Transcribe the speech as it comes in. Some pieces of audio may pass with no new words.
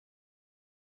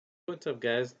What's up,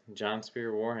 guys? John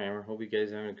Spear Warhammer. Hope you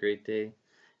guys are having a great day.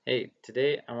 Hey,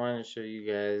 today I want to show you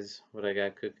guys what I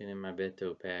got cooking in my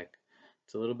bento pack.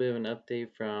 It's a little bit of an update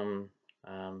from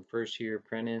first year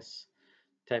apprentice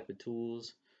type of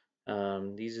tools.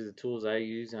 These are the tools I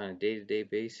use on a day-to-day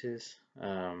basis.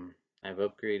 I've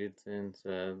upgraded since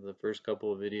the first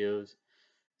couple of videos,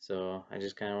 so I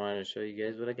just kind of wanted to show you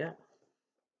guys what I got.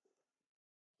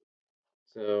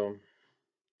 So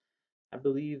I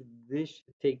believe this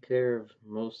should take care of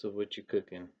most of what you're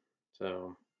cooking.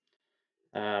 So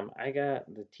I got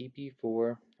the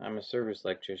TP4. I'm a service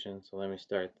electrician, so let me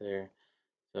start there.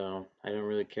 So I don't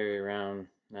really carry around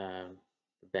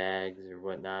bags or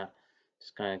whatnot.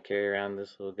 Just kind of carry around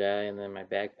this little guy and then my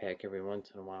backpack every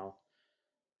once in a while.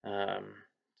 Um,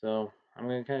 so I'm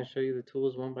going to kind of show you the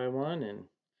tools one by one, and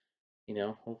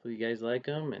hopefully you guys like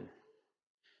them, and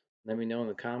let me know in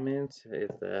the comments if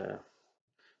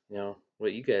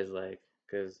what you guys like,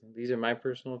 because these are my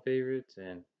personal favorites,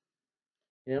 and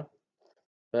you know,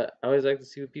 but I always like to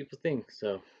see what people think.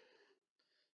 So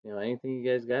anything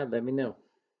you guys got, let me know.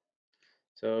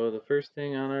 So the first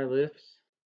thing on our list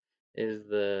is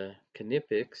the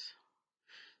Knipex,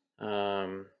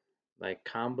 um, like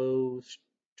combo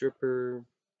stripper,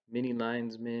 mini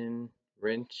linesman,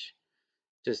 wrench,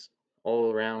 just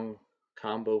all around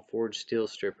combo forged steel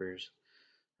strippers.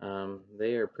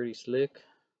 They are pretty slick.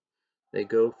 They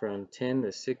go from 10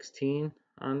 to 16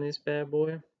 on this bad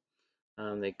boy.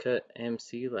 They cut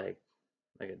MC like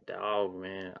a dog,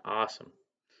 man. Awesome.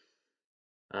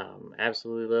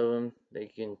 Absolutely love them. They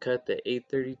can cut the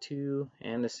 832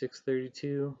 and the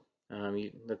 632.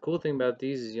 The cool thing about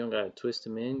these is you don't gotta twist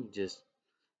them in. You just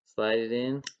slide it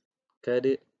in, cut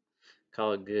it,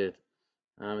 call it good.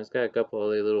 It's got a couple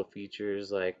other little features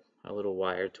like a little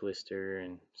wire twister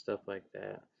and stuff like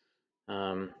that.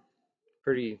 Um,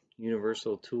 Pretty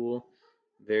universal tool.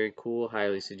 Very cool.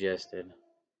 Highly suggested.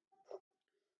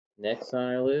 Next on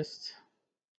our list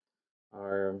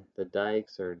are the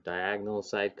dikes or diagonal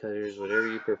side cutters, whatever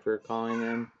you prefer calling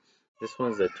them. This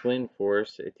one's a twin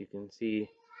force. If you can see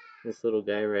this little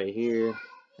guy right here,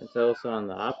 it's also on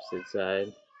the opposite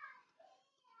side.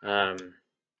 Um,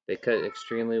 they cut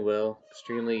extremely well,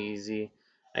 extremely easy.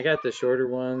 I got the shorter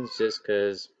ones just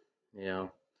because, you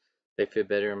know, they fit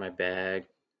better in my bag.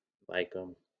 Like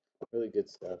them. Really good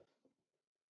stuff.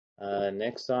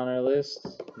 Next on our list,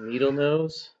 needle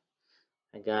nose.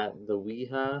 I got the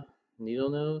Wiha needle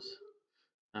nose.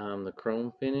 The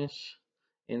chrome finish,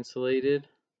 insulated.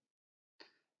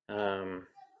 Um,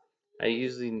 I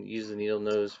usually use the needle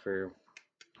nose for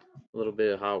a little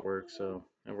bit of hot work, so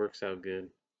it works out good.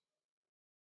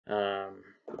 Let's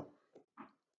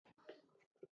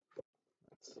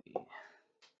see.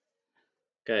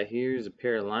 Got here is a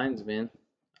pair of linesmen.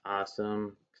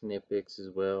 Awesome. Knipex as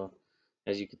well.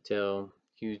 As you could tell,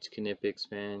 huge Knipex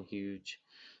fan, huge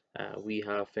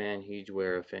Weha fan, huge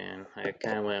Wera fan. I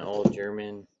kind of went all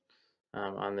German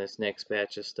on this next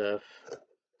batch of stuff.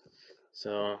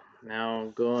 So now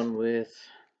I'm going with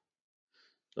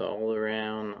the all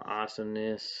around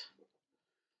awesomeness.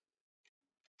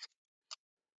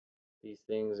 These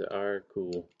things are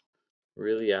cool.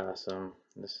 Really awesome.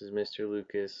 This is Mr.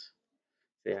 Lucas.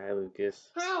 Say hi,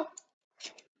 Lucas. Hi.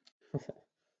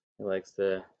 He likes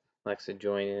to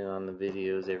join in on the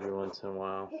videos every once in a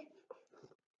while.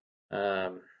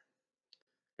 Um,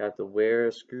 Got the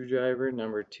Wera screwdriver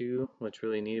number 2. What's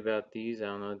really neat about these, I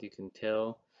don't know if you can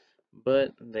tell,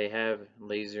 but they have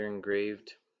laser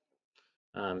engraved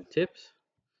tips,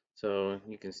 so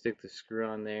you can stick the screw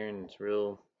on there, and it's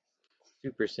real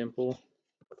super simple.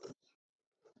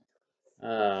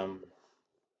 All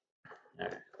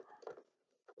right,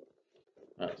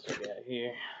 what else we got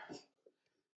here?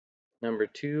 Number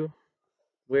 2,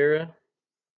 Wera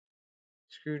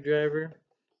screwdriver.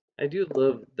 I do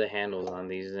love the handles on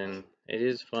these, and it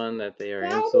is fun that they are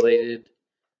insulated.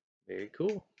 Very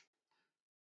cool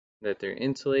that they're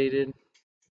insulated.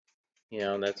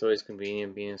 That's always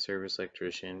convenient being a service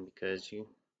electrician because you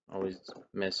always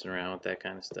messing around with that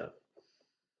kind of stuff.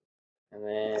 And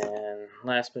then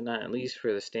last but not least,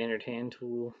 for the standard hand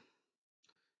tool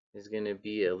is going to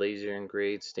be a laser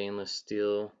engraved stainless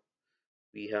steel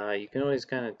Weha. You can always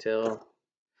kind of tell,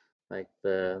 like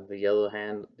the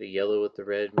yellow with the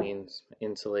red means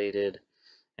insulated,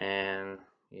 and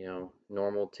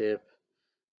normal tip.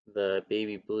 The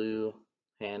baby blue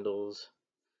handles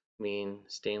mean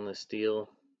stainless steel.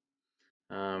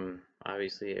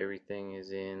 Obviously everything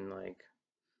is in like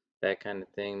that kind of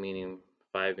thing, meaning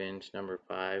 5-inch, number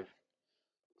 5.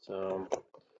 So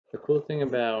the cool thing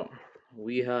about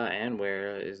Wiha and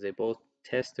Wera is they both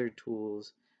test their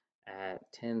tools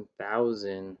at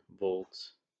 10,000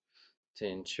 volts. to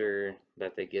ensure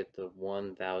that they get the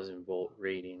 1000 volt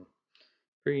rating.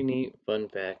 Pretty neat fun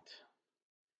fact.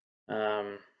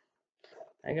 Um,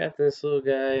 I got this little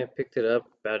guy. I picked it up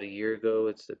about a year ago.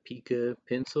 It's the PICA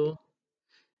pencil.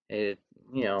 It,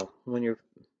 when you're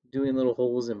doing little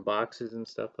holes in boxes and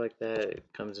stuff like that, it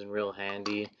comes in real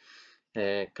handy. And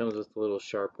it comes with a little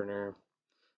sharpener.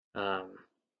 Um,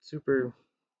 Super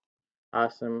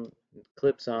awesome. It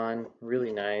clips on,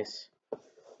 really nice.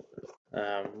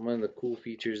 One of the cool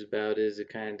features about it is it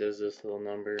kind of does this little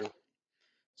number.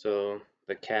 So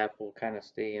the cap will kind of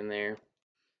stay in there,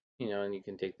 and you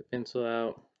can take the pencil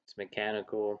out. It's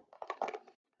mechanical.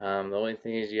 The only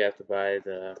thing is you have to buy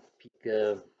the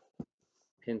PICA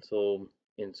pencil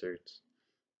inserts.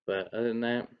 But other than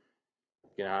that,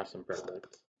 an awesome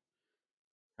product.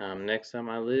 Next on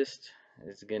my list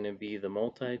is going to be the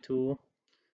multi-tool.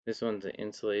 This one's an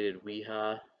insulated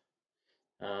Wiha.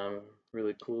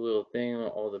 Really cool little thing.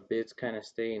 All the bits kind of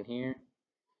stay in here.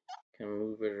 Can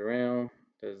move it around.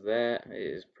 Does that.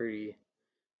 It is pretty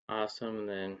awesome. And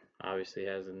then obviously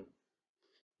has an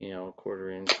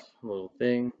quarter-inch little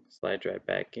thing. Slides right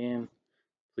back in.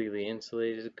 Completely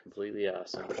insulated. Completely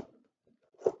awesome.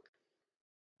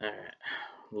 Alright.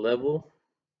 Level.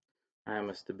 I'm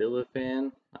a Stabila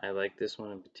fan. I like this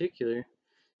one in particular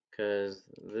because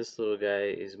this little guy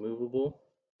is movable,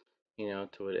 to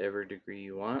whatever degree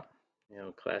you want.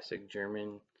 Classic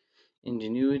German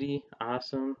ingenuity,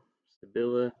 awesome.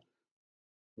 Stabila,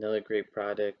 another great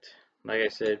product. Like I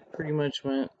said, pretty much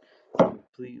went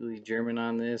completely German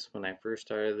on this. When I first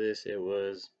started this, it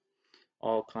was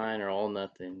all Klein or all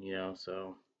nothing,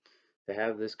 so to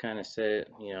have this kind of set,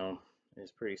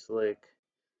 is pretty slick.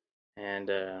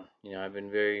 And, I've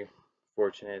been very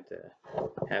fortunate to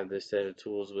have this set of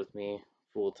tools with me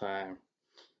full time.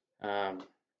 The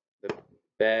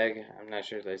bag, I'm not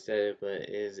sure if I said it, but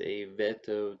is a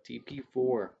Veto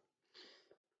TP4.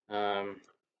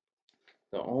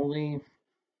 The only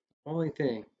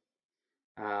thing,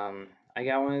 I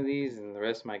got one of these and the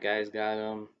rest of my guys got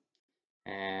them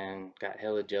and got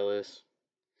hella jealous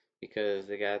because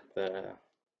they got the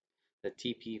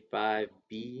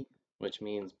TP5B, which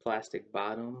means plastic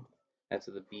bottom. That's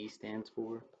what the B stands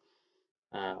for.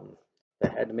 If I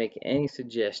had to make any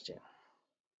suggestion,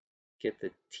 get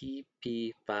the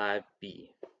TP5B.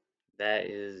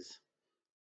 That's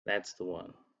the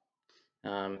one.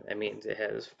 That means it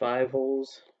has 5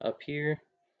 holes up here,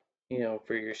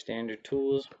 for your standard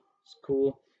tools. It's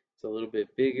cool. It's a little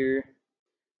bit bigger.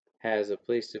 Has a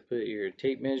place to put your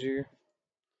tape measure.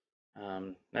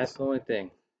 That's the only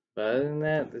thing. But other than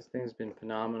that, this thing's been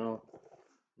phenomenal.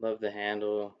 Love the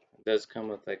handle. It does come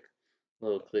with like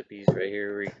little clippies right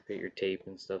here where you can put your tape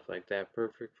and stuff like that.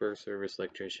 Perfect for a service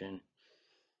electrician.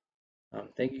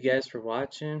 Thank you guys for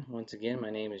watching. Once again, my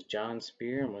name is John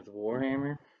Spear. I'm with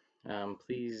Warhammer.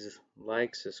 Please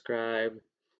like, subscribe,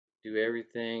 do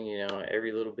everything.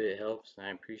 Every little bit helps, and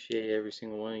I appreciate every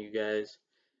single one of you guys.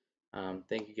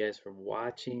 Thank you guys for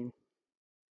watching.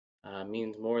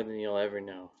 Means more than you'll ever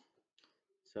know.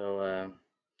 So,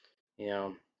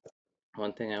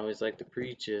 one thing I always like to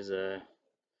preach is, do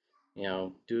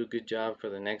a good job for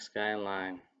the next guy in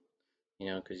line.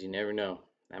 Because you never know.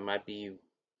 That might be you.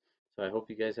 So I hope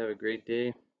you guys have a great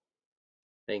day.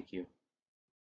 Thank you.